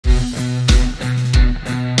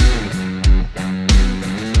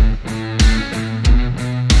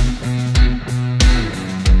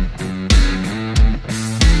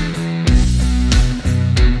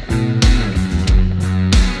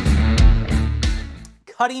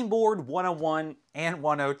Cutting Board 101 and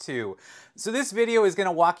 102. So this video is going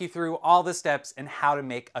to walk you through all the steps and how to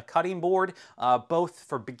make a cutting board, both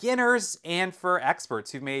for beginners and for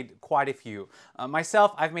experts who've made quite a few.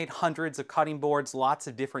 Myself, I've made hundreds of cutting boards, lots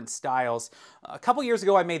of different styles. A couple years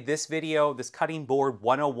ago, I made this video, this Cutting Board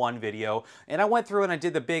 101 video, and I went through and I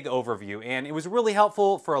did the big overview, and it was really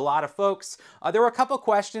helpful for a lot of folks. There were a couple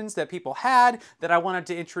questions that people had that I wanted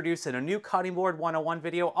to introduce in a new Cutting Board 101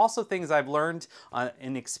 video, also things I've learned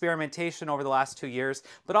in experimentation over the last 2 years,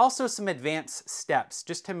 but also some advanced steps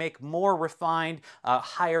just to make more refined,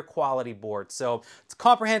 higher quality boards. So it's a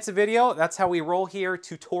comprehensive video. That's how we roll here,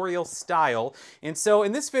 tutorial style. And so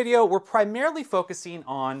in this video, we're primarily focusing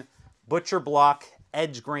on butcher block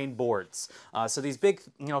edge grain boards. So these big,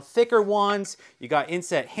 thicker ones, you got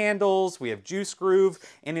inset handles, we have juice groove,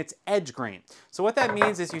 and it's edge grain. So what that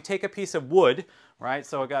means is you take a piece of wood, right?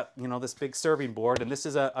 So I got, this big serving board, and this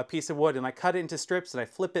is a piece of wood, and I cut it into strips and I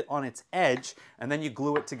flip it on its edge, and then you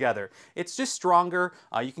glue it together. It's just stronger.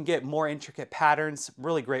 You can get more intricate patterns,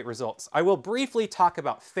 really great results. I will briefly talk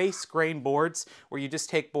about face grain boards, where you just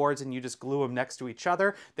take boards and you just glue them next to each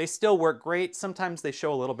other. They still work great. Sometimes they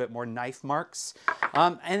show a little bit more knife marks.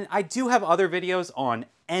 And I do have other videos on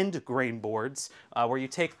end grain boards, where you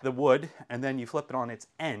take the wood and then you flip it on its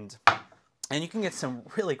end. And you can get some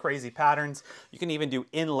really crazy patterns. You can even do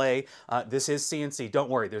inlay. This is CNC. Don't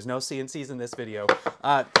worry, there's no CNCs in this video.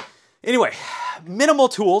 Anyway, minimal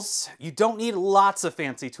tools. You don't need lots of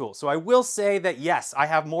fancy tools. So I will say that yes, I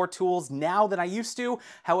have more tools now than I used to.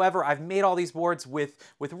 However, I've made all these boards with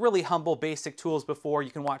really humble basic tools before. You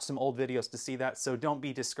can watch some old videos to see that. So don't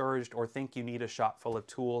be discouraged or think you need a shop full of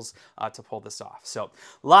tools to pull this off. So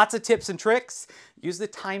lots of tips and tricks. Use the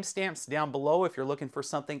timestamps down below if you're looking for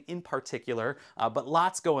something in particular, but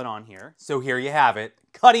lots going on here. So here you have it,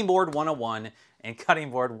 Cutting Board 101 and Cutting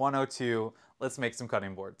Board 102. Let's make some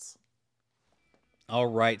cutting boards. All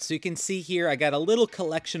right, so you can see here I got a little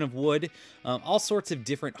collection of wood, all sorts of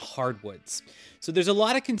different hardwoods. So there's a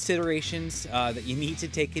lot of considerations that you need to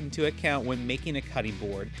take into account when making a cutting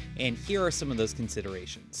board, and here are some of those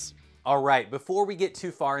considerations. All right, before we get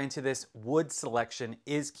too far into this, wood selection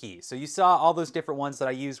is key. So you saw all those different ones that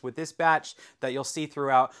I used with this batch that you'll see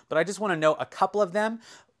throughout, but I just want to note a couple of them.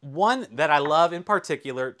 One that I love in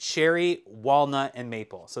particular, cherry, walnut, and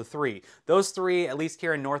maple. So three. Those three, at least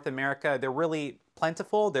here in North America, they're really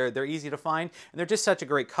plentiful, they're easy to find, and they're just such a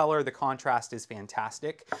great color. The contrast is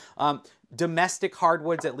fantastic. Domestic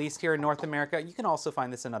hardwoods, at least here in North America, you can also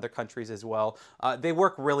find this in other countries as well. They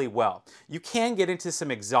work really well. You can get into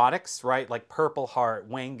some exotics, right? Like purple heart,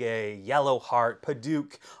 wenge, yellow heart,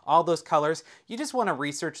 padauk, all those colors. You just want to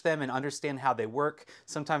research them and understand how they work.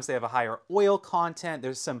 Sometimes they have a higher oil content.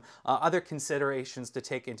 There's some other considerations to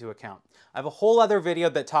take into account. I have a whole other video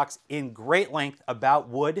that talks in great length about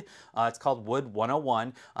wood. It's called Wood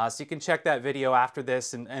 101. So you can check that video after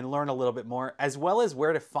this and learn a little bit more, as well as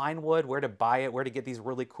where to find wood, where to buy it, where to get these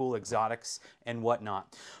really cool exotics and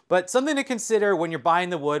whatnot. But something to consider when you're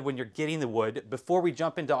buying the wood, when you're getting the wood, before we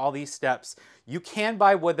jump into all these steps, you can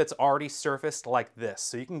buy wood that's already surfaced like this.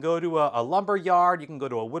 So you can go to a lumber yard, you can go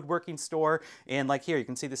to a woodworking store, and like here, you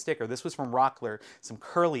can see the sticker. This was from Rockler, some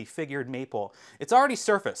curly figured maple. It's already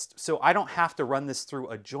surfaced, so I don't have to run this through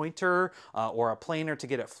a jointer or a planer to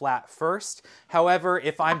get it flat first. However,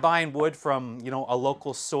 if I'm buying wood from, a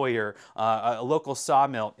local sawyer, a local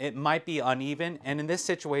sawmill, it might be uneven, and in this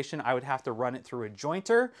situation, I would have to run it through a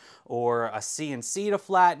jointer or a CNC to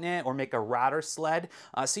flatten it or make a router sled.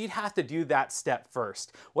 So you'd have to do that step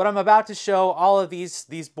first. What I'm about to show, all of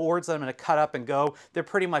these boards that I'm going to cut up and go, they're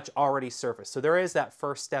pretty much already surfaced. So there is that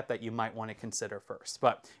first step that you might want to consider first.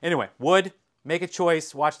 But anyway, wood, make a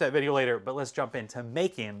choice, watch that video later, but let's jump into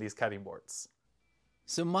making these cutting boards.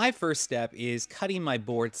 So my first step is cutting my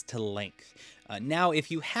boards to length. Now, if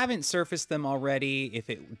you haven't surfaced them already, if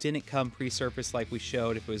it didn't come pre-surfaced like we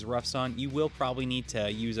showed, if it was rough sawn, you will probably need to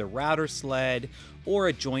use a router sled or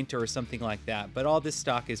a jointer or something like that. But all this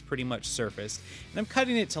stock is pretty much surfaced, and I'm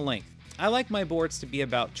cutting it to length. I like my boards to be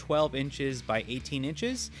about 12 inches by 18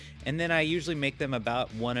 inches, and then I usually make them about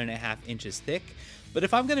 1.5 inches thick. But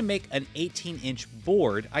if I'm going to make an 18-inch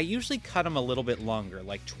board, I usually cut them a little bit longer,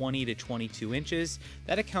 like 20 to 22 inches.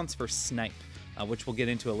 That accounts for snipe, which we'll get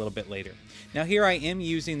into a little bit later. Now here I am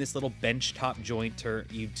using this little benchtop jointer.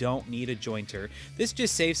 You don't need a jointer. This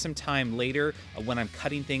just saves some time later when I'm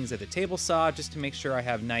cutting things at the table saw, just to make sure I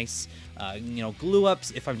have nice glue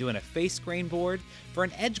ups if I'm doing a face grain board. For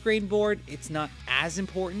an edge grain board, it's not as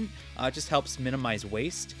important. It just helps minimize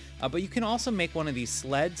waste. But you can also make one of these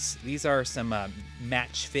sleds. These are some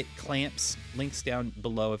match fit clamps. Links down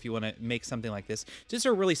below if you want to make something like this. Just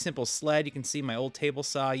a really simple sled. You can see my old table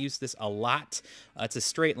saw. I use this a lot. It's a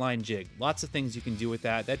straight line jig. Lots of things you can do with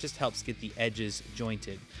that. That just helps get the edges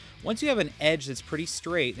jointed. Once you have an edge that's pretty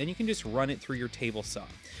straight, then you can just run it through your table saw.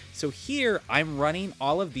 So here I'm running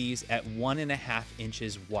all of these at 1.5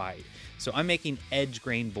 inches wide. So I'm making edge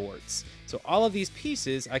grain boards. So all of these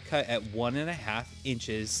pieces I cut at 1.5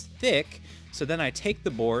 inches thick. So then I take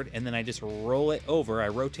the board and then I just roll it over. I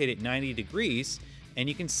rotate it 90 degrees and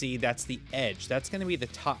you can see that's the edge. That's going to be the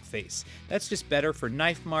top face. That's just better for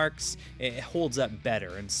knife marks. It holds up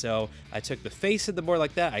better. And so I took the face of the board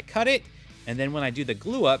like that. I cut it. And then when I do the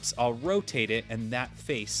glue ups, I'll rotate it and that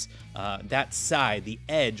face, that side, the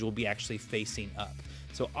edge will be actually facing up.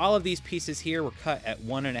 So all of these pieces here were cut at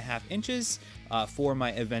 1.5 inches for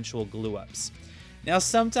my eventual glue ups. Now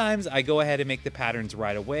sometimes I go ahead and make the patterns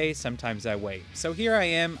right away, sometimes I wait. So here I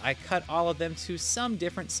am, I cut all of them to some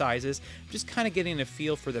different sizes, just kind of getting a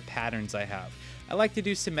feel for the patterns I have. I like to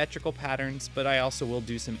do symmetrical patterns, but I also will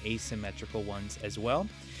do some asymmetrical ones as well.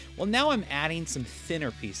 Well, now I'm adding some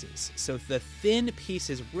thinner pieces. So the thin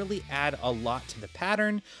pieces really add a lot to the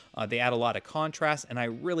pattern. They add a lot of contrast, and I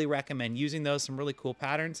really recommend using those, some really cool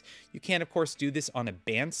patterns. You can, of course, do this on a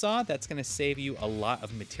bandsaw. That's going to save you a lot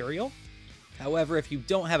of material. However, if you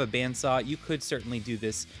don't have a bandsaw, you could certainly do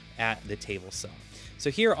this at the table saw.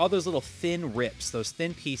 So here, all those little thin rips, those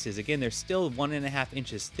thin pieces, again, they're still 1.5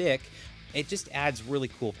 inches thick. It just adds really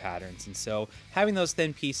cool patterns. And so having those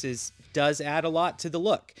thin pieces does add a lot to the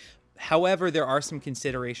look. However, there are some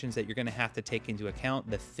considerations that you're going to have to take into account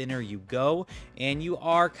the thinner you go, and you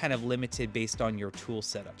are kind of limited based on your tool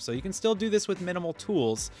setup. So you can still do this with minimal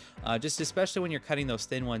tools, just especially when you're cutting those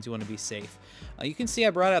thin ones, you want to be safe. You can see I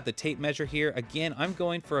brought out the tape measure here. Again, I'm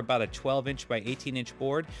going for about a 12-inch by 18-inch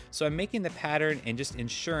board, so I'm making the pattern and just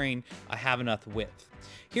ensuring I have enough width.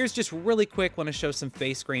 Here's just really quick, want to show some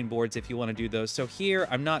face grain boards if you want to do those. So here,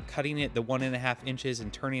 I'm not cutting it the 1.5 inches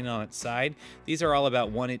and turning it on its side. These are all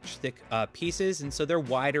about 1 inch thick pieces, and so they're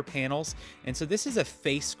wider panels. And so this is a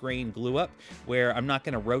face grain glue up where I'm not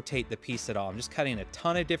going to rotate the piece at all. I'm just cutting a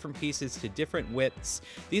ton of different pieces to different widths.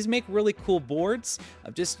 These make really cool boards.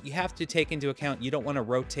 You have to take into account you don't want to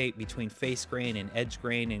rotate between face grain and edge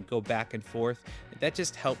grain and go back and forth. That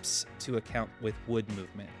just helps to account with wood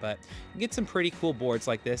movement. But you get some pretty cool boards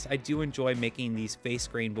like this. I do enjoy making these face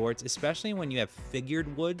grain boards, especially when you have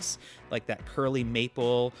figured woods like that curly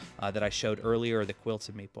maple that I showed earlier, or the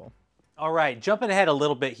quilted maple. All right, jumping ahead a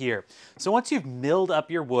little bit here. So once you've milled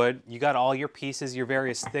up your wood, you got all your pieces, your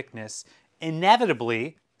various thickness,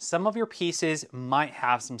 inevitably, some of your pieces might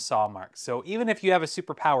have some saw marks. So even if you have a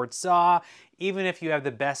super powered saw, even if you have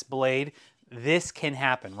the best blade, this can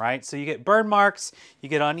happen, right? So you get burn marks, you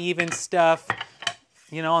get uneven stuff.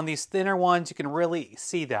 You know, on these thinner ones, you can really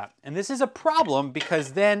see that. And this is a problem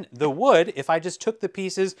because then the wood, if I just took the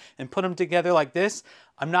pieces and put them together like this,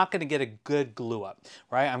 I'm not gonna get a good glue up,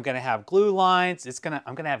 right? I'm gonna have glue lines,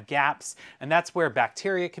 I'm gonna have gaps, and that's where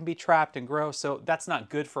bacteria can be trapped and grow, so that's not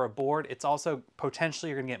good for a board. It's also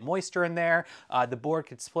potentially you're gonna get moisture in there, the board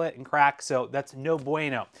could split and crack, so that's no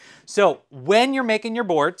bueno. So when you're making your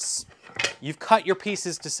boards, you've cut your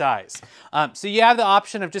pieces to size. So you have the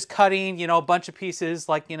option of just cutting, you know, a bunch of pieces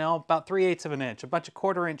like, you know, about 3/8 of an inch, a bunch of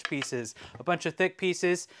 1/4 inch pieces, a bunch of thick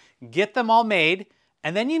pieces, get them all made,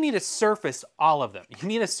 and then you need to surface all of them. You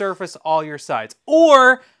need to surface all your sides.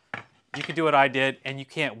 Or you could do what I did and you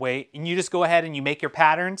can't wait and you just go ahead and you make your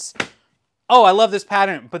patterns. Oh, I love this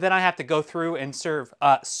pattern, but then I have to go through and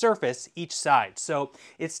surface each side. So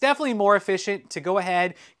it's definitely more efficient to go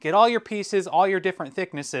ahead, get all your pieces, all your different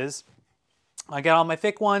thicknesses. I got all my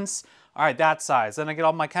thick ones, all right, that size. Then I get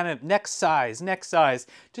all my kind of next size,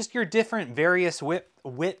 just your different various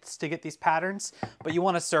widths to get these patterns, but you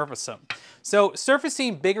want to surface them. So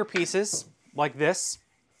surfacing bigger pieces like this,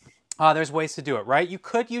 there's ways to do it, right? You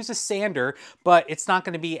could use a sander, but it's not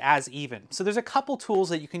going to be as even. So there's a couple tools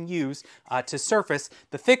that you can use to surface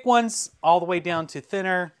the thick ones all the way down to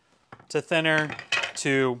thinner,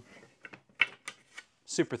 to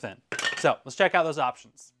super thin. So let's check out those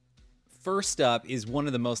options. First up is one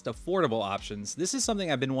of the most affordable options. This is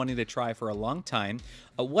something I've been wanting to try for a long time,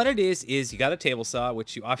 What it is you got a table saw,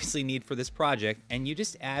 which you obviously need for this project, and you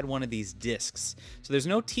just add one of these discs. So there's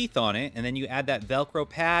no teeth on it, and then you add that Velcro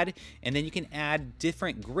pad, and then you can add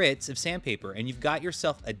different grits of sandpaper, and you've got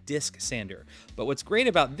yourself a disc sander. But what's great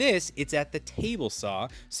about this, it's at the table saw,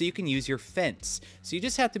 so you can use your fence. So you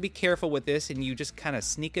just have to be careful with this, and you just kind of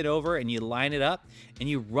sneak it over, and you line it up, and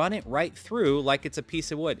you run it right through like it's a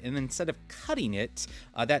piece of wood. And then instead of cutting it,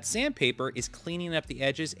 that sandpaper is cleaning up the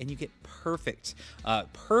edges, and you get perfect,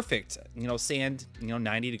 sand,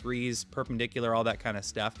 90 degrees, perpendicular, all that kind of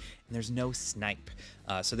stuff. And there's no snipe.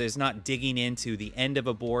 So there's not digging into the end of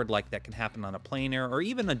a board like that can happen on a planer or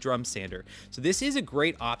even a drum sander. So this is a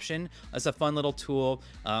great option. It's a fun little tool.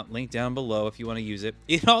 Link down below if you want to use it.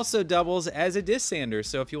 It also doubles as a disc sander.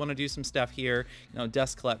 So if you want to do some stuff here,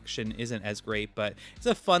 dust collection isn't as great, but it's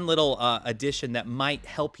a fun little addition that might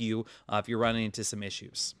help you if you're running into some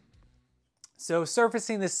issues. So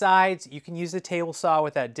surfacing the sides, you can use the table saw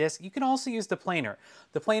with that disc. You can also use the planer.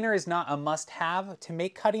 The planer is not a must-have to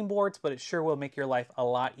make cutting boards, but it sure will make your life a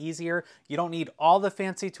lot easier. You don't need all the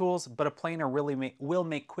fancy tools, but a planer really will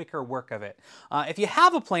make quicker work of it. If you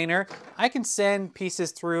have a planer, I can send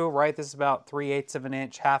pieces through, right? This is about 3/8 of an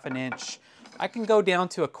inch, 1/2 inch. I can go down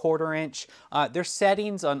to 1/4 inch. There's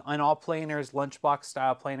settings on all planers, lunchbox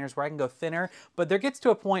style planers, where I can go thinner, but there gets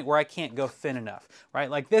to a point where I can't go thin enough,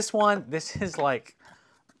 right? Like this one, this is like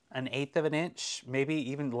 1/8 of an inch, maybe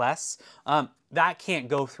even less. That can't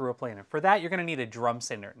go through a planer. For that, you're gonna need a drum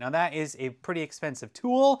sander. Now that is a pretty expensive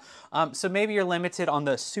tool, so maybe you're limited on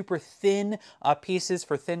the super thin pieces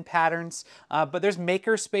for thin patterns, but there's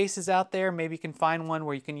maker spaces out there. Maybe you can find one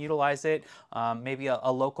where you can utilize it. Maybe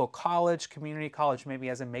a local college, community college, maybe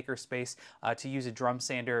has a maker space to use a drum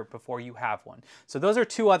sander before you have one. So those are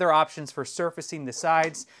two other options for surfacing the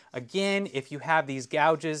sides. Again, if you have these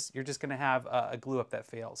gouges, you're just gonna have a glue up that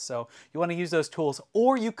fails. So you wanna use those tools,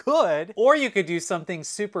 or you could do something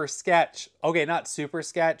super sketch. Okay, not super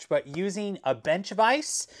sketch, but using a bench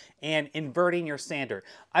vise and inverting your sander.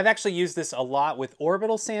 I've actually used this a lot with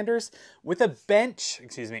orbital sanders. With a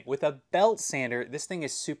belt sander, this thing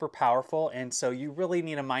is super powerful, and so you really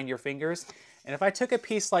need to mind your fingers. And if I took a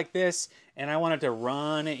piece like this and I wanted to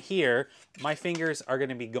run it here, my fingers are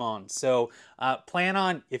gonna be gone. So plan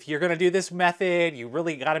on, if you're gonna do this method, you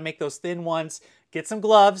really gotta make those thin ones. Get some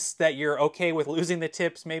gloves that you're okay with losing the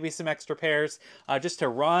tips, maybe some extra pairs, just to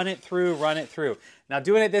run it through. Now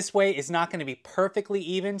doing it this way is not gonna be perfectly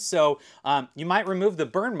even, so you might remove the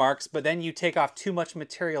burn marks, but then you take off too much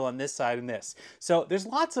material on this side and this. So there's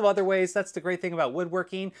lots of other ways. That's the great thing about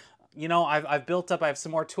woodworking. I've built up, I have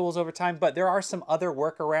some more tools over time, but there are some other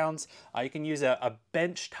workarounds. You can use a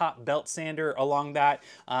bench top belt sander along that,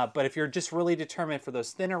 but if you're just really determined for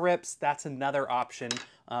those thinner rips, that's another option.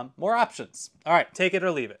 More options. All right, take it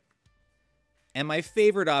or leave it. And my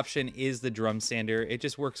favorite option is the drum sander. It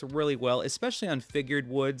just works really well, especially on figured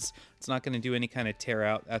woods. It's not going to do any kind of tear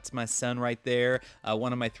out. That's my son right there,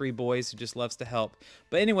 one of my 3 boys who just loves to help.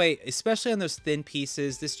 But anyway, especially on those thin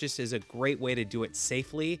pieces, this just is a great way to do it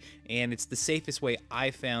safely, and it's the safest way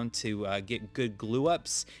I found to get good glue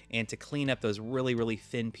ups and to clean up those really, really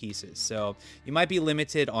thin pieces. So you might be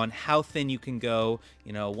limited on how thin you can go.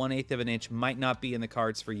 1/8 of an inch might not be in the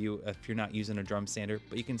cards for you if you're not using a drum sander,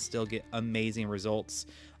 but you can still get amazing results.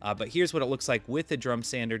 But here's what it looks like with the drum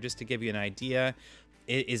sander, just to give you an idea.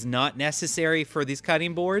 It is not necessary for these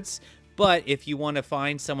cutting boards, but if you want to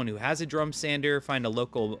find someone who has a drum sander, find a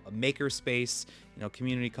local maker space,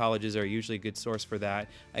 community colleges are usually a good source for that.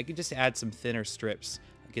 I can just add some thinner strips,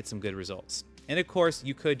 get some good results. And of course,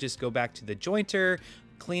 you could just go back to the jointer,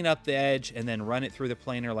 clean up the edge, and then run it through the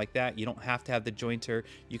planer like that. You don't have to have the jointer.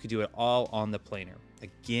 You could do it all on the planer.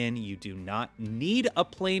 Again, you do not need a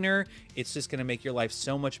planer. It's just going to make your life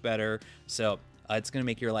so much better. So it's going to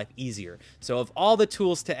make your life easier. So of all the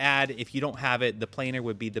tools to add, if you don't have it, the planer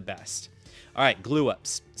would be the best. All right, glue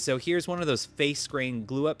ups. So here's one of those face grain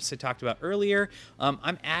glue ups I talked about earlier.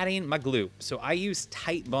 I'm adding my glue. So I use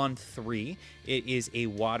Titebond 3. It is a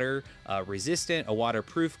water resistant, a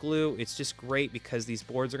waterproof glue. It's just great because these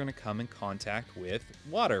boards are gonna come in contact with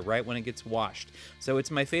water, right, when it gets washed. So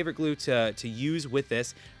it's my favorite glue to use with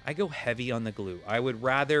this. I go heavy on the glue. I would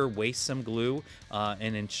rather waste some glue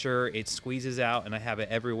and ensure it squeezes out and I have it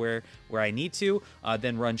everywhere where I need to,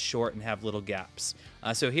 than run short and have little gaps.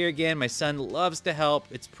 So here again, my son loves to help.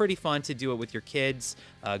 It's pretty fun to do it with your kids,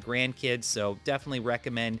 grandkids, so definitely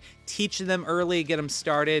recommend teach them early, get them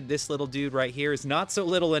started. This little dude right here is not so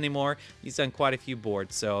little anymore. He's done quite a few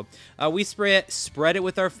boards. So we spread it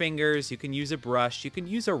with our fingers. You can use a brush. You can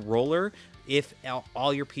use a roller if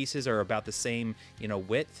all your pieces are about the same,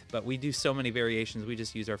 width, but we do so many variations, we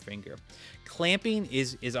just use our finger. Clamping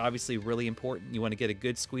is obviously really important. You want to get a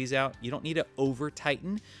good squeeze out. You don't need to over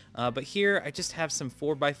tighten, but here I just have some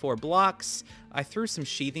 4x4 blocks. I threw some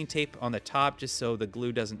sheathing tape on the top just so the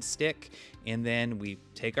glue doesn't stick, and then we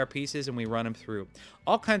take our pieces and we run them through.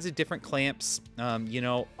 All kinds of different clamps.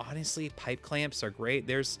 Honestly, pipe clamps are great.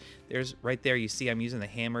 There's right there, you see I'm using the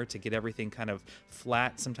hammer to get everything kind of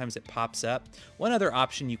flat. Sometimes it pops up. One other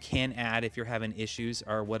option you can add if you're having issues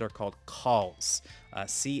are what are called cauls.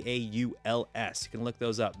 C-A-U-L-S. You can look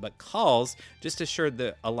those up. But cauls just assure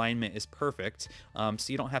the alignment is perfect, so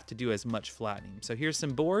you don't have to do as much flattening. So here's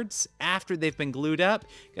some boards after they've been glued up.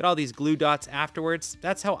 Get all these glue dots afterwards.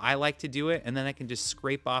 That's how I like to do it, and then I can just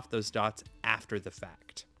scrape off those dots after the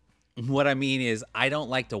fact. What I mean is I don't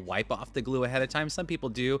like to wipe off the glue ahead of time. Some people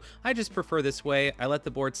do. I just prefer this way. I let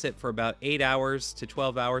the board sit for about 8 hours to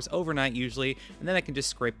 12 hours, overnight usually, and then I can just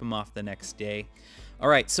scrape them off the next day. All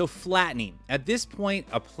right, so flattening. At this point,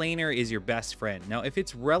 a planer is your best friend. Now, if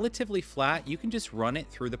it's relatively flat, you can just run it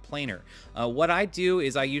through the planer. What I do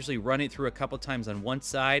is I usually run it through a couple times on one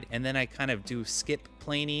side, and then I kind of do skip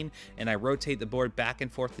planing, and I rotate the board back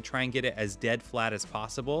and forth to try and get it as dead flat as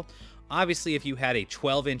possible. Obviously, if you had a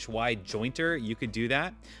 12-inch wide jointer, you could do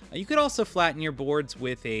that. You could also flatten your boards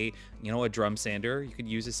with a drum sander. You could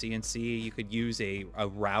use a CNC. You could use a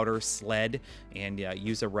router sled and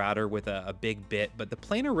use a router with a big bit. But the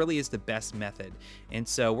planer really is the best method. And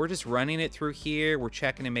so we're just running it through here. We're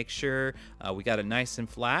checking to make sure we got it nice and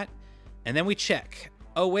flat. And then we check.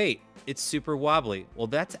 Oh, wait. It's super wobbly. Well,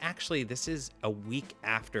 this is a week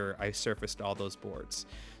after I surfaced all those boards.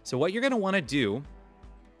 So what you're going to want to do,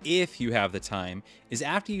 if you have the time, is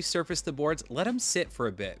after you surface the boards, let them sit for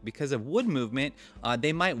a bit. Because of wood movement,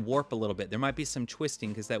 they might warp a little bit. There might be some twisting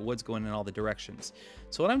because that wood's going in all the directions.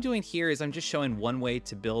 So what I'm doing here is I'm just showing one way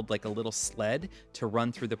to build like a little sled to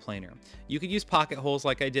run through the planer. You could use pocket holes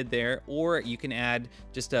like I did there, or you can add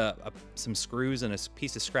just some screws and a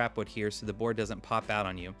piece of scrap wood here so the board doesn't pop out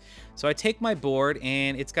on you. So I take my board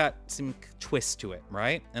and it's got some twist to it,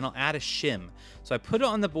 right? And I'll add a shim. So I put it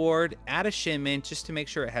on the board, add a shim in just to make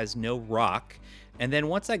sure it has no rock. And then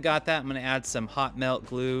once I got that, I'm going to add some hot melt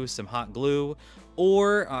glue, some hot glue,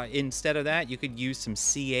 or instead of that, you could use some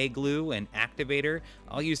CA glue and activator.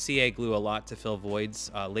 I'll use CA glue a lot to fill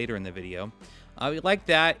voids later in the video. Like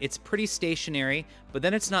that, it's pretty stationary, but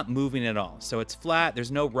then it's not moving at all. So it's flat,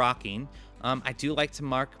 there's no rocking. I do like to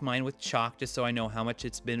mark mine with chalk just so I know how much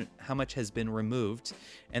has been removed.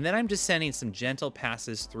 And then I'm just sending some gentle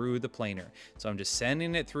passes through the planer. So I'm just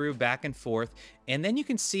sending it through back and forth. And then you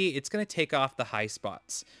can see it's going to take off the high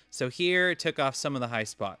spots. So here it took off some of the high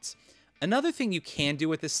spots. Another thing you can do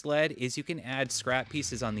with this sled is you can add scrap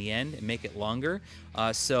pieces on the end and make it longer.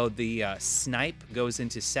 So the snipe goes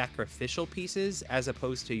into sacrificial pieces as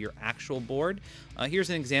opposed to your actual board.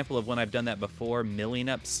 Here's an example of when I've done that before, milling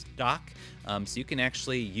up stock. So you can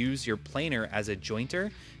actually use your planer as a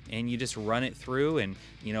jointer and you just run it through, and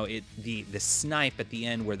the snipe at the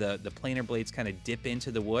end where the planer blades kind of dip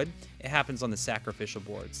into the wood, it happens on the sacrificial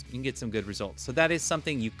boards. You can get some good results. So that is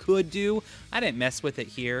something you could do. I didn't mess with it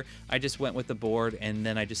here. I just went with the board and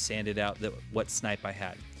then I just sanded out what snipe I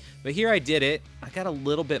had. But here I did it. I got a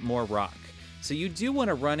little bit more rock. So you do want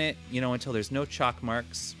to run it, until there's no chalk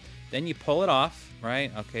marks. Then you pull it off,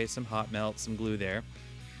 right? Okay, some hot melt, some glue there.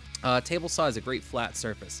 Table saw is a great flat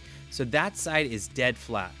surface. So that side is dead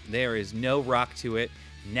flat. There is no rock to it.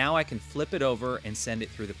 Now I can flip it over and send it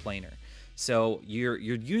through the planer. So you're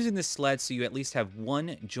using the sled so you at least have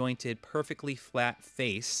one jointed, perfectly flat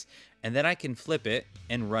face, and then I can flip it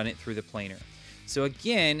and run it through the planer. So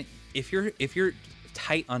again, if you're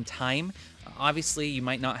tight on time, obviously you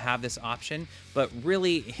might not have this option, but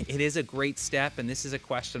really it is a great step, and this is a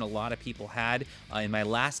question a lot of people had in my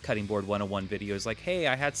last Cutting Board 101 videos, like, hey,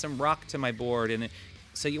 I had some rock to my board, and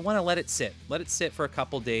so you want to let it sit for a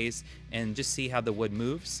couple days and just see how the wood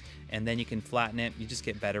moves, and then you can flatten it. You just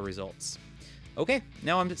get better results. Okay,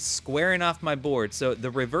 now I'm just squaring off my board. So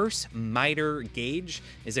the reverse miter gauge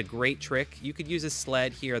is a great trick. You could use a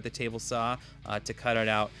sled here at the table saw to cut it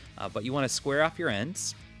out, but you want to square off your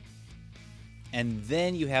ends. And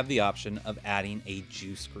then you have the option of adding a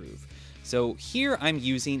juice groove. So here I'm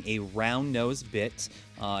using a round nose bit.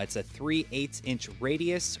 It's a 3/8 inch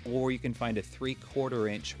radius, or you can find a 3/4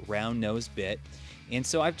 inch round nose bit. And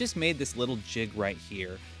so I've just made this little jig right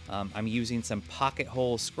here. I'm using some pocket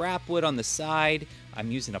hole scrap wood on the side.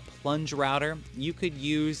 I'm using a plunge router. You could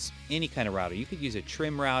use any kind of router. You could use a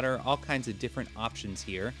trim router, all kinds of different options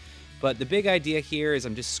here. But the big idea here is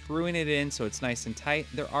I'm just screwing it in so it's nice and tight.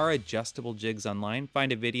 There are adjustable jigs online.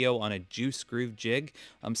 Find a video on a juice groove jig.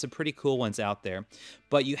 Some pretty cool ones out there.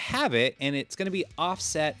 But you have it, and it's going to be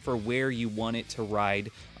offset for where you want it to ride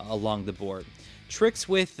along the board. Tricks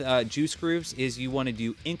with juice grooves is you want to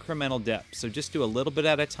do incremental depth. So just do a little bit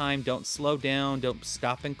at a time. Don't slow down. Don't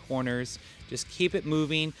stop in corners. Just keep it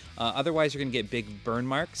moving. Otherwise, you're going to get big burn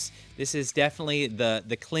marks. This is definitely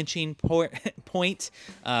the clinching point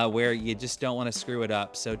where you just don't want to screw it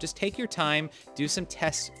up. So just take your time. Do some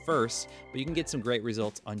tests first, but you can get some great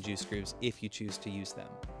results on juice grooves if you choose to use them.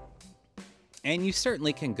 And you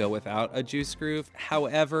certainly can go without a juice groove.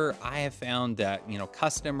 However, I have found that,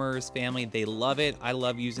 customers, family, they love it. I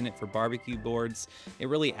love using it for barbecue boards. It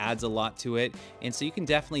really adds a lot to it. And so you can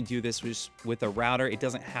definitely do this with a router. It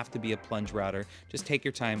doesn't have to be a plunge router. Just take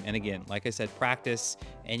your time. And again, like I said, practice,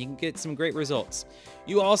 and you can get some great results.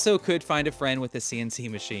 You also could find a friend with a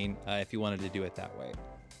CNC machine if you wanted to do it that way.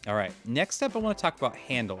 All right, next up I want to talk about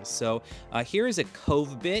handles. So here is a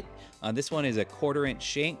cove bit. This one is a 1/4-inch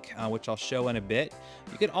shank, which I'll show in a bit.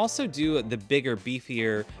 You could also do the bigger,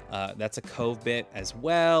 beefier, that's a cove bit as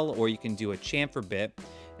well, or you can do a chamfer bit.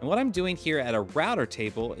 And what I'm doing here at a router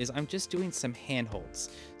table is I'm just doing some handholds.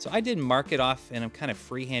 So I did mark it off, and I'm kind of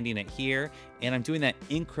freehanding it here, and I'm doing that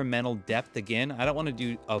incremental depth again. I don't want to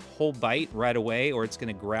do a whole bite right away, or it's going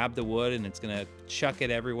to grab the wood and it's going to chuck it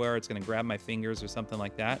everywhere. It's going to grab my fingers or something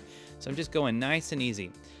like that. So I'm just going nice and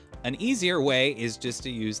easy. An easier way is just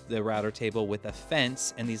to use the router table with a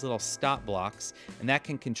fence and these little stop blocks, and that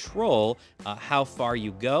can control how far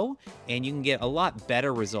you go, and you can get a lot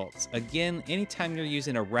better results. Again, anytime you're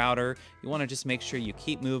using a router, you want to just make sure you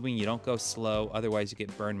keep moving, you don't go slow, otherwise you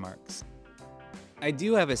get burn marks. I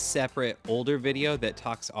do have a separate older video that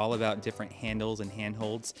talks all about different handles and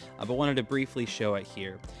handholds, but wanted to briefly show it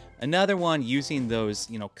here. Another one using those,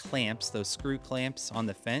 clamps, those screw clamps on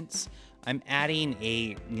the fence. I'm adding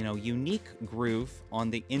a, unique groove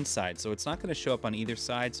on the inside, so it's not going to show up on either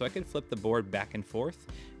side, so I can flip the board back and forth,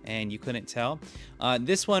 and you couldn't tell.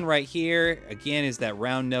 This one right here, again, is that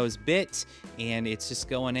round nose bit, and it's just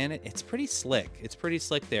going in it. It's pretty slick. It's pretty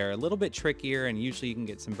slick there. A little bit trickier, and usually you can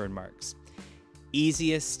get some burn marks.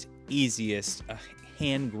 Easiest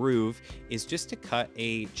hand groove is just to cut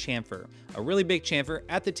a chamfer, a really big chamfer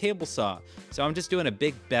at the table saw. So I'm just doing a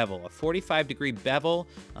big bevel, a 45-degree bevel.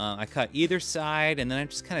 I cut either side, and then I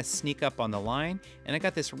just kind of sneak up on the line, and I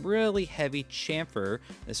got this really heavy chamfer,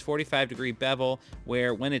 this 45-degree bevel,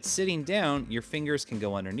 where when it's sitting down, your fingers can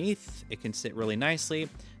go underneath. It can sit really nicely.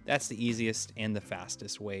 That's the easiest and the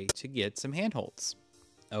fastest way to get some handholds.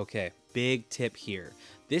 Okay, big tip here.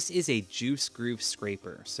 This is a juice groove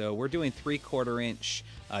scraper. So we're doing 3/4-inch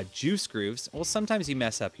juice grooves. Well, sometimes you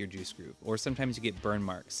mess up your juice groove, or sometimes you get burn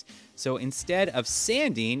marks. So instead of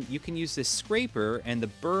sanding, you can use this scraper, and the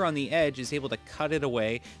burr on the edge is able to cut it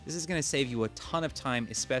away. This is gonna save you a ton of time,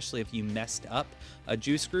 especially if you messed up a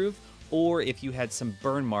juice groove, or if you had some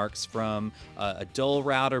burn marks from a dull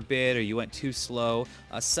router bit, or you went too slow.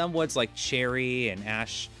 Some woods like cherry and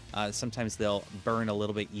ash, sometimes they'll burn a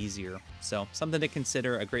little bit easier. So something to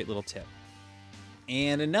consider, a great little tip.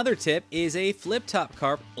 And another tip is a flip top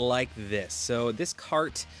cart like this. So this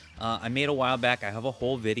cart I made a while back. I have a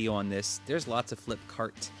whole video on this. There's lots of flip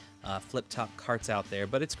top carts out there,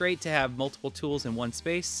 but it's great to have multiple tools in one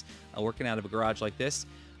space, working out of a garage like this.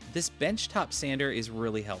 This benchtop sander is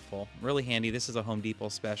really helpful, really handy. This is a Home Depot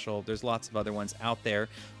special. There's lots of other ones out there,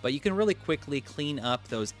 but you can really quickly clean up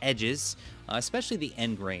those edges, especially the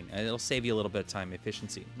end grain. It'll save you a little bit of time,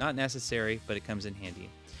 efficiency. Not necessary, but it comes in handy.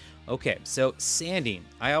 Okay, so sanding.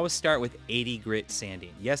 I always start with 80 grit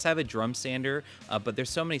sanding. Yes, I have a drum sander, but there's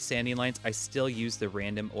so many sanding lines, I still use the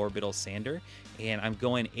random orbital sander, and I'm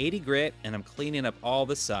going 80 grit, and I'm cleaning up all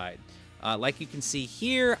the side. Like you can see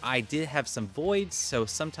here, I did have some voids, so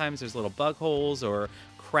sometimes there's little bug holes or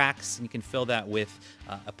cracks, and you can fill that with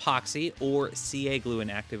epoxy or CA glue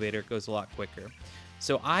and activator. It goes a lot quicker.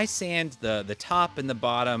 So I sand the top and the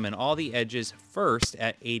bottom and all the edges first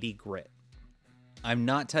at 80 grit. I'm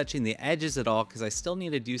not touching the edges at all because I still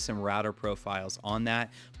need to do some router profiles on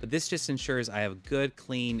that, but this just ensures I have good,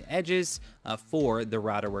 clean edges for the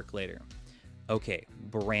router work later. Okay,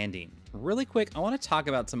 branding. Really quick, I want to talk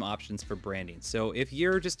about some options for branding. So if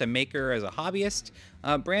you're just a maker as a hobbyist,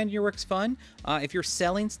 brand your work's fun. If you're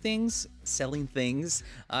selling things,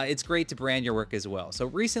 it's great to brand your work as well. So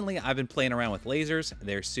recently I've been playing around with lasers.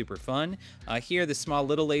 They're super fun. Here, the small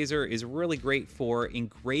little laser is really great for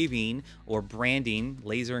engraving or branding,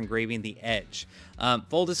 laser engraving the edge.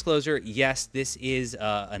 Full disclosure, yes, this is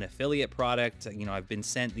an affiliate product. You know, I've been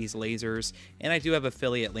sent these lasers and I do have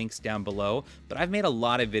affiliate links down below, but I've made a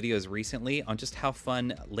lot of videos recently on just how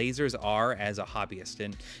fun lasers are as a hobbyist.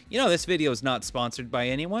 And you know, this video is not sponsored by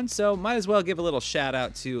anyone, so might as well give a little shout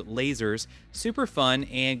out to lasers. Super fun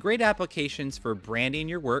and great applications for branding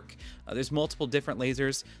your work. There's multiple different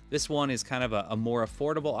lasers. This one is kind of a more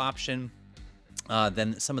affordable option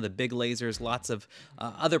than some of the big lasers, lots of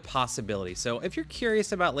other possibilities. So if you're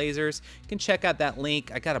curious about lasers, you can check out that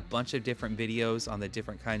link. I got a bunch of different videos on the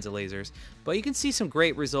different kinds of lasers, but you can see some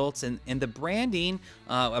great results. And the branding,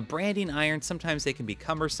 a branding iron, sometimes they can be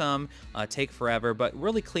cumbersome, take forever, but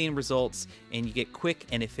really clean results, and you get quick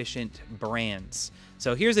and efficient brands.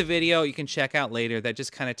 So here's a video you can check out later that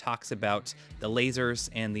just kind of talks about the lasers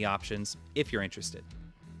and the options if you're interested.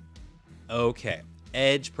 Okay.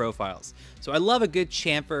 Edge profiles. So I love a good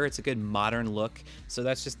chamfer. It's a good modern look. So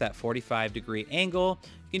that's just that 45-degree angle.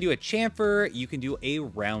 You can do a chamfer, you can do a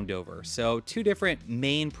roundover. So two different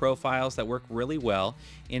main profiles that work really well.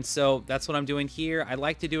 And so that's what I'm doing here. I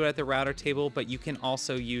like to do it at the router table, but you can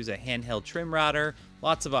also use a handheld trim router.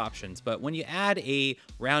 Lots of options. But when you add a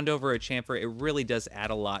roundover or a chamfer, it really does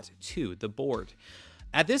add a lot to the board.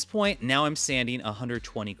 At this point, now I'm sanding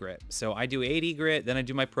 120 grit. So I do 80 grit, then I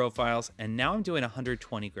do my profiles, and now I'm doing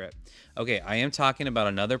 120 grit. Okay, I am talking about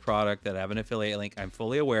another product that I have an affiliate link. I'm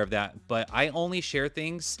fully aware of that, but I only share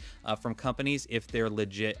things from companies if they're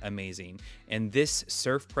legit amazing. And this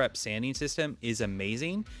Surf Prep sanding system is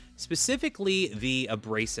amazing, specifically the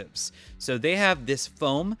abrasives. So they have this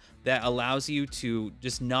foam that allows you to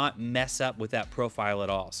just not mess up with that profile at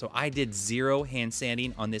all. So I did 0 hand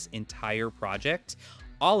sanding on this entire project.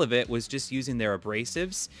 All of it was just using their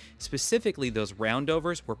abrasives. Specifically, those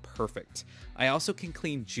roundovers were perfect. I also can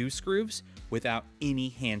clean juice grooves without any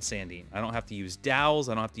hand sanding. I don't have to use dowels.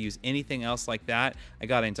 I don't have to use anything else like that. I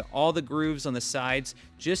got into all the grooves on the sides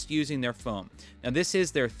just using their foam. Now this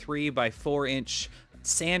is their 3x4 inch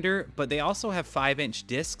sander, but they also have 5-inch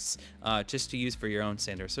discs just to use for your own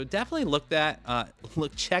sander. So definitely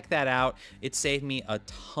check that out. It saved me a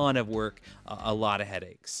ton of work, a lot of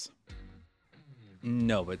headaches.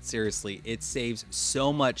 No, but seriously, it saves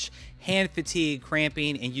so much hand fatigue,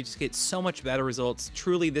 cramping, and you just get so much better results.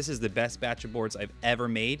 Truly, this is the best batch of boards I've ever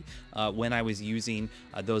made when I was using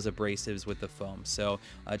those abrasives with the foam. So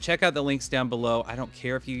check out the links down below. I don't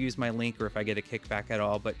care if you use my link or if I get a kickback at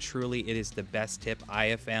all, but truly it is the best tip I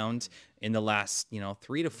have found in the last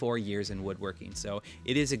 3 to 4 years in woodworking. So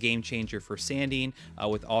it is a game changer for sanding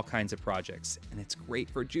with all kinds of projects, and it's great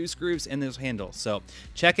for juice grooves and those handles. So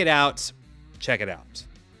check it out. Check it out.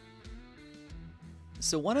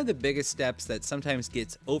 So one of the biggest steps that sometimes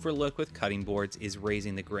gets overlooked with cutting boards is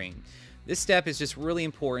raising the grain. This step is just really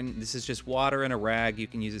important. This is just water and a rag. You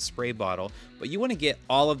can use a spray bottle, but you want to get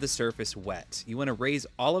all of the surface wet. You want to raise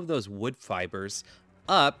all of those wood fibers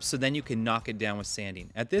up so then you can knock it down with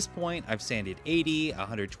sanding. At this point, I've sanded 80,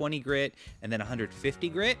 120 grit, and then 150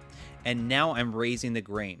 grit, and now I'm raising the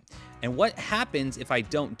grain. And what happens if I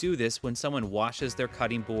don't do this when someone washes their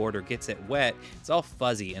cutting board or gets it wet? It's all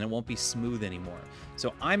fuzzy and it won't be smooth anymore.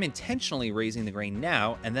 So I'm intentionally raising the grain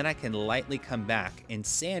now, and then I can lightly come back and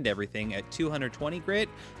sand everything at 220 grit,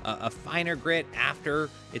 a finer grit after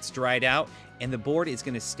it's dried out, and the board is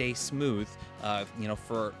going to stay smooth,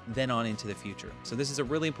 for then on into the future. So this is a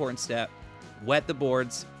really important step. Wet the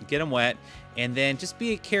boards, get them wet, and then just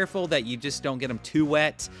be careful that you just don't get them too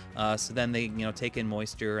wet, so then they take in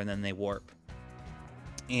moisture and then they warp.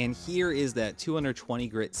 And here is that 220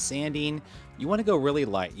 grit sanding. You want to go really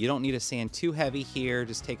light. You don't need to sand too heavy here.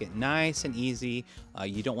 Just take it nice and easy.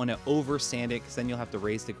 You don't want to over sand it because then you'll have to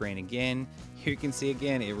raise the grain again. Here you can see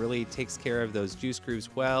again, it really takes care of those juice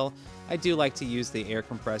grooves well. I do like to use the air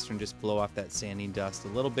compressor and just blow off that sanding dust a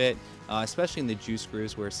little bit, especially in the juice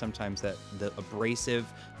grooves where sometimes the abrasive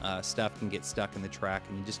stuff can get stuck in the track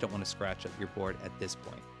and you just don't want to scratch up your board at this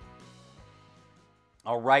point.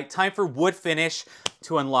 All right, time for wood finish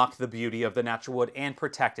to unlock the beauty of the natural wood and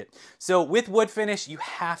protect it. So with wood finish, you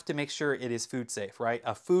have to make sure it is food safe, right?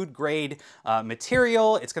 A food grade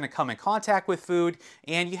material, it's gonna come in contact with food,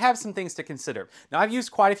 and you have some things to consider. Now I've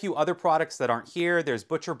used quite a few other products that aren't here. There's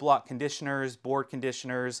butcher block conditioners, board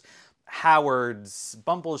conditioners. Howard's,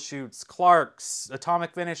 Bumbleshoots, Clark's,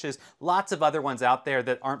 Atomic Finishes, lots of other ones out there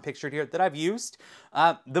that aren't pictured here that I've used.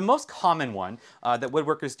 The most common one that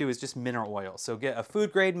woodworkers do is just mineral oil. So get a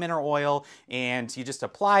food grade mineral oil and you just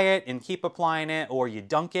apply it and keep applying it, or you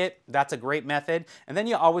dunk it. That's a great method. And then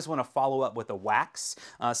you always want to follow up with a wax.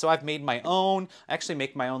 So I've made my own. I actually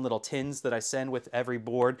make my own little tins that I send with every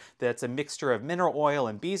board that's a mixture of mineral oil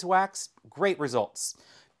and beeswax. Great results.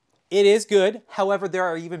 It is good. However, there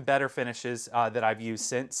are even better finishes that I've used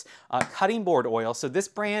since. Cutting board oil. So this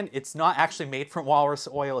brand, it's not actually made from walrus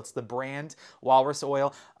oil. It's the brand walrus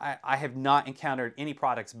oil. I have not encountered any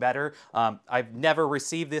products better. I've never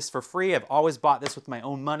received this for free. I've always bought this with my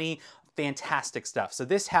own money. Fantastic stuff. So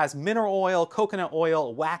this has mineral oil, coconut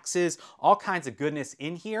oil, waxes, all kinds of goodness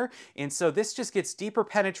in here. And so this just gets deeper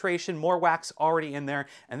penetration, more wax already in there.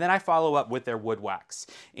 And then I follow up with their wood wax.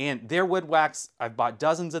 And their wood wax, I've bought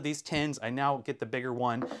dozens of these tins. I now get the bigger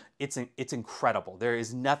one. It's incredible. There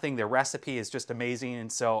is nothing, their recipe is just amazing.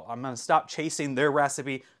 And so I'm gonna stop chasing their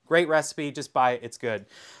recipe. Great recipe, just buy it, it's good.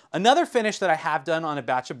 Another finish that I have done on a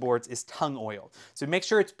batch of boards is tongue oil. So make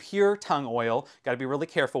sure it's pure tongue oil. Got to be really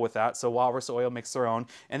careful with that. So walrus oil, mix their own.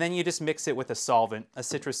 And then you just mix it with a solvent, a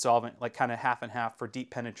citrus solvent, like kind of half and half for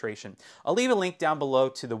deep penetration. I'll leave a link down below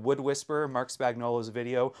to the Wood Whisperer, Mark Spagnuolo's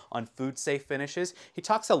video on food safe finishes. He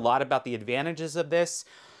talks a lot about the advantages of this.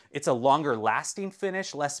 It's a longer lasting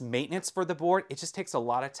finish, less maintenance for the board. It just takes a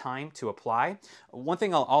lot of time to apply. One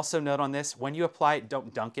thing I'll also note on this, when you apply it,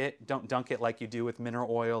 don't dunk it. Don't dunk it like you do with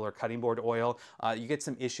mineral oil or cutting board oil. You get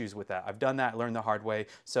some issues with that. I've done that, learned the hard way.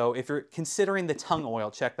 So if you're considering the tongue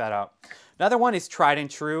oil, check that out. Another one is tried and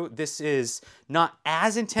true. This is not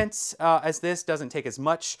as intense as this, doesn't take as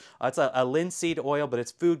much. It's a linseed oil, but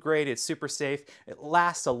it's food grade, it's super safe. It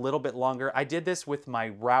lasts a little bit longer. I did this with my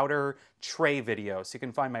router tray video, so you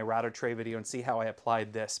can find my router tray video and see how I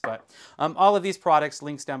applied this. But all of these products,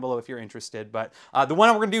 links down below if you're interested. But the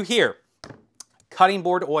one we're gonna do here, cutting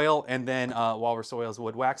board oil and then walrus oil's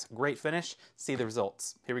wood wax. Great finish, see the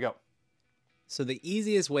results. Here we go. So the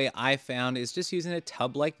easiest way I found is just using a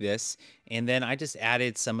tub like this, and then I just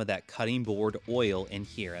added some of that cutting board oil in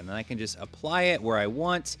here, and then I can just apply it where I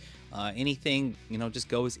want. Anything, you know, just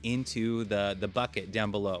goes into the bucket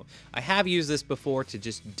down below. I have used this before to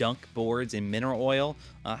just dunk boards in mineral oil.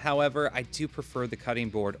 However, I do prefer the cutting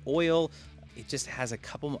board oil. It just has a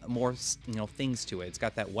couple more, you know, things to it. It's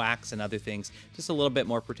got that wax and other things, just a little bit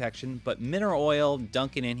more protection. But mineral oil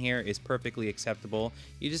dunking in here is perfectly acceptable.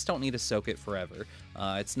 You just don't need to soak it forever.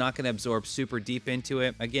 It's not going to absorb super deep into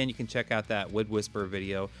it. Again, you can check out that Wood Whisperer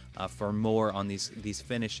video for more on these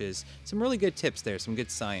finishes. Some really good tips there, some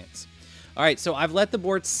good science. All right, so I've let the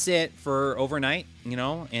boards sit for overnight, you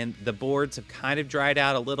know, and the boards have kind of dried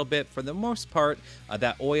out a little bit. For the most part,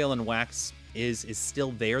 that oil and wax is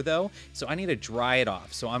still there though, so I need to dry it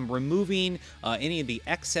off. So I'm removing any of the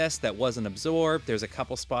excess that wasn't absorbed. There's a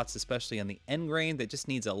couple spots, especially on the end grain, that just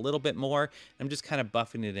needs a little bit more. I'm just kind of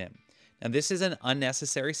buffing it in. Now this is an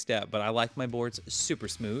unnecessary step, but I like my boards super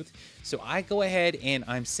smooth. So I go ahead and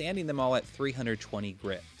I'm sanding them all at 320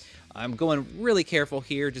 grit. I'm going really careful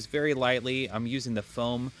here, just very lightly. I'm using the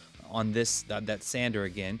foam on this that sander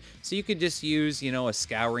again. So you could just use, you know, a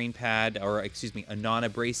scouring pad, or excuse me, a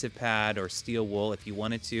non-abrasive pad or steel wool if you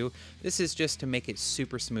wanted to. This is just to make it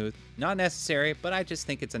super smooth. Not necessary, but I just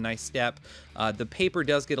think it's a nice step. The paper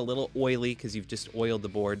does get a little oily because you've just oiled the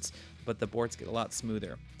boards, but the boards get a lot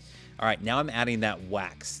smoother. All right, now I'm adding that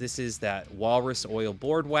wax. This is that walrus oil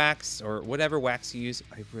board wax, or whatever wax you use.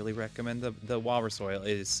 I really recommend the walrus oil.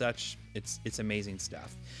 It is such, it's amazing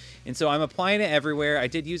stuff. And so I'm applying it everywhere. I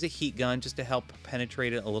did use a heat gun just to help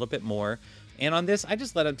penetrate it a little bit more. And on this, I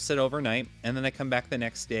just let it sit overnight, and then I come back the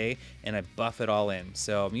next day and I buff it all in.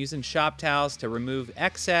 So I'm using shop towels to remove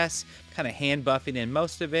excess, kind of hand buffing in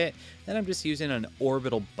most of it. Then I'm just using an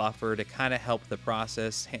orbital buffer to kind of help the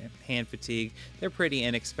process, hand fatigue. They're pretty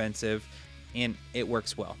inexpensive and it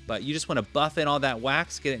works well. But you just want to buff in all that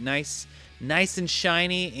wax, get it nice and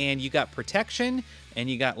shiny, and you got protection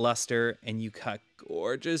and you got luster and you got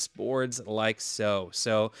gorgeous boards like so.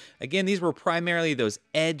 So again, these were primarily those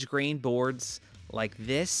edge grain boards like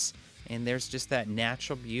this, and there's just that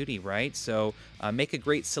natural beauty, right? So make a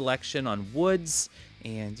great selection on woods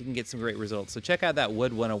and you can get some great results. So check out that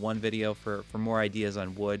Wood 101 video for more ideas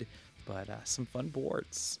on wood, but some fun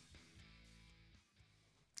boards.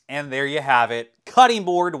 And there you have it, Cutting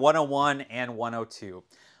Board 101 and 102.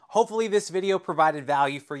 Hopefully this video provided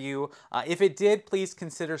value for you. If it did, please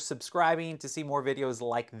consider subscribing to see more videos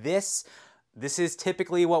like this. This is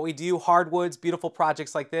typically what we do, hardwoods, beautiful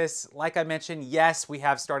projects like this. Like I mentioned, yes, we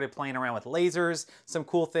have started playing around with lasers, some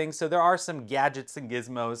cool things. So there are some gadgets and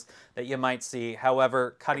gizmos that you might see.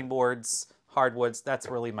 However, cutting boards, hardwoods, that's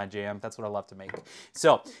really my jam. That's what I love to make.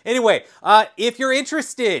 So anyway, if you're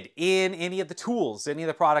interested in any of the tools, any of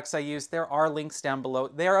the products I use, there are links down below.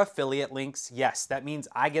 They're affiliate links. Yes, that means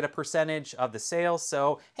I get a percentage of the sales.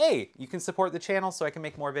 So hey, you can support the channel so I can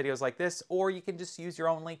make more videos like this, or you can just use your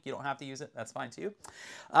own link. You don't have to use it. That's fine too.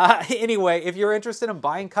 Anyway, if you're interested in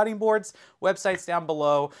buying cutting boards, website's down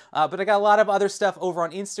below. But I got a lot of other stuff over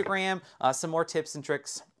on Instagram, some more tips and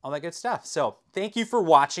tricks, all that good stuff. So thank you for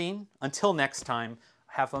watching. Until next time,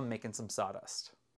 have fun making some sawdust.